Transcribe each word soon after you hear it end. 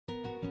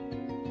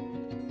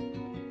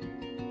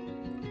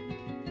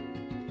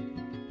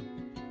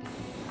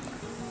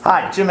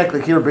Hi, Jim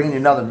Micklig here, bringing you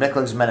another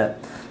Micklig's Minute.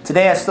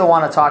 Today I still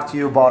want to talk to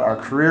you about our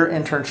career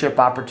internship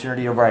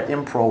opportunity over at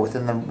Inpro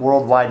within the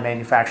worldwide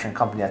manufacturing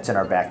company that's in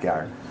our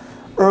backyard.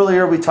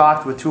 Earlier we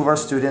talked with two of our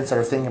students that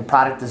are thinking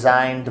product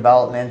design,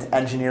 development,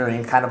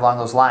 engineering, kind of along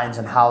those lines,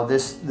 and how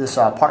this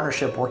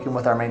partnership working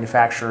with our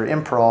manufacturer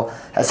Inpro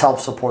has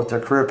helped support their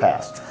career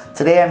paths.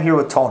 Today I'm here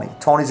with Tony.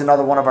 Tony's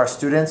another one of our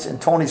students, and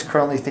Tony's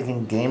currently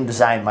thinking game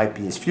design might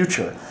be his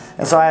future.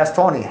 And so I asked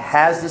Tony,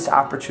 has this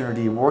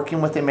opportunity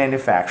working with a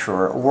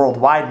manufacturer, a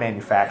worldwide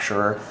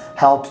manufacturer,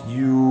 helped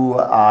you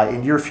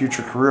in your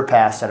future career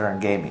paths that are in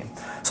gaming?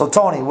 So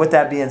Tony, with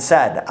that being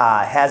said,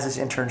 has this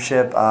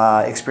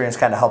internship experience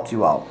kind of helped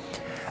you out?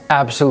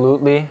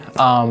 Absolutely.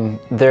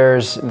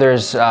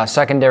 There's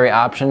secondary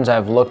options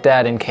I've looked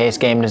at in case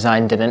game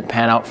design didn't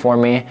pan out for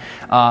me.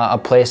 A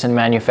place in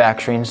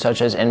manufacturing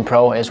such as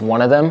Inpro is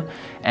one of them.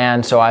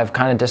 And so I've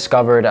kind of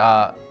discovered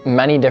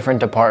many different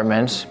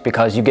departments,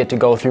 because you get to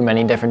go through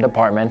many different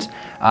departments,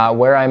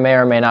 where I may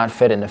or may not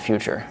fit in the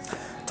future.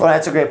 Tony,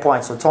 that's a great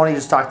point. So Tony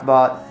just talked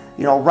about,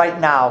 right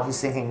now he's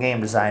thinking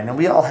game design, and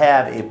we all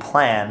have a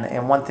plan.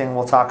 And one thing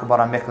we'll talk about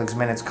on Micklig's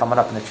Minutes coming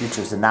up in the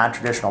future is the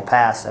non-traditional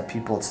paths that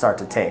people would start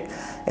to take.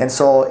 And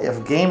so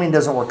if gaming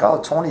doesn't work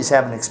out, Tony's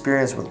having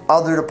experience with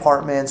other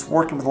departments,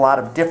 working with a lot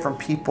of different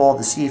people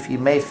to see if he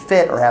may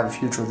fit or have a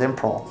future with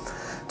Inpro.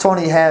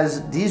 Tony,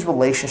 has these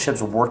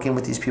relationships working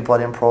with these people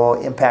at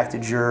Inpro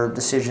impacted your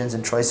decisions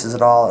and choices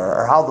at all,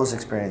 or how have those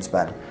experiences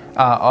been?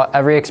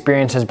 Every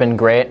experience has been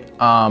great.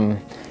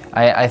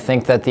 I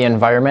think that the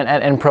environment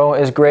at Inpro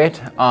is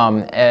great,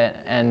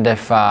 and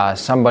if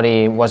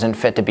somebody wasn't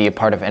fit to be a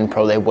part of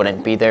Inpro, they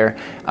wouldn't be there.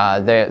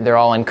 They're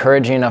all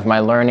encouraging of my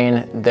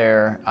learning.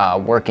 They're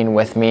working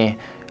with me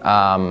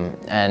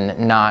and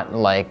not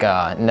like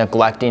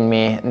neglecting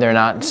me. They're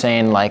not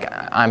saying like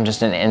I'm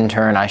just an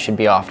intern, I should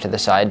be off to the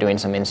side doing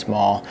something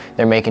small.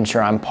 They're making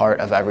sure I'm part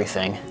of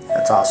everything.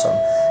 That's awesome.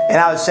 And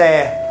I would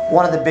say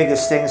one of the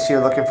biggest things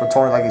here looking for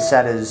Tony, like you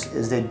said,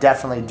 is they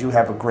definitely do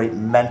have a great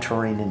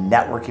mentoring and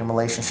networking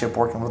relationship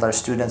working with our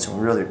students, and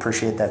we really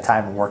appreciate that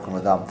time and working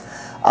with them.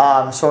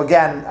 So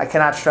again, I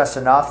cannot stress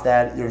enough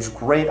that there's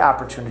great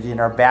opportunity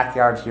in our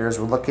backyard here as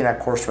we're looking at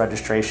course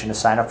registration to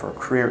sign up for a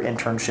career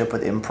internship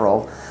with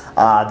Inpro.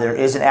 There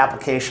is an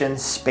application,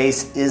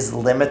 space is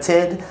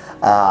limited,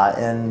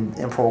 and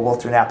Inpro will go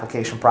through an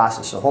application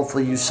process. So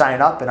hopefully you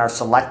sign up and are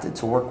selected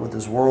to work with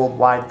this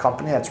worldwide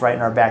company that's right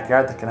in our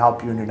backyard that can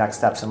help you in your next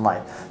steps in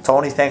life.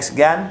 Tony, thanks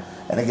again.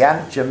 And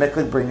again, Jim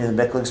Micklig bringing you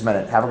the Micklig's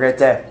Minute. Have a great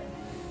day.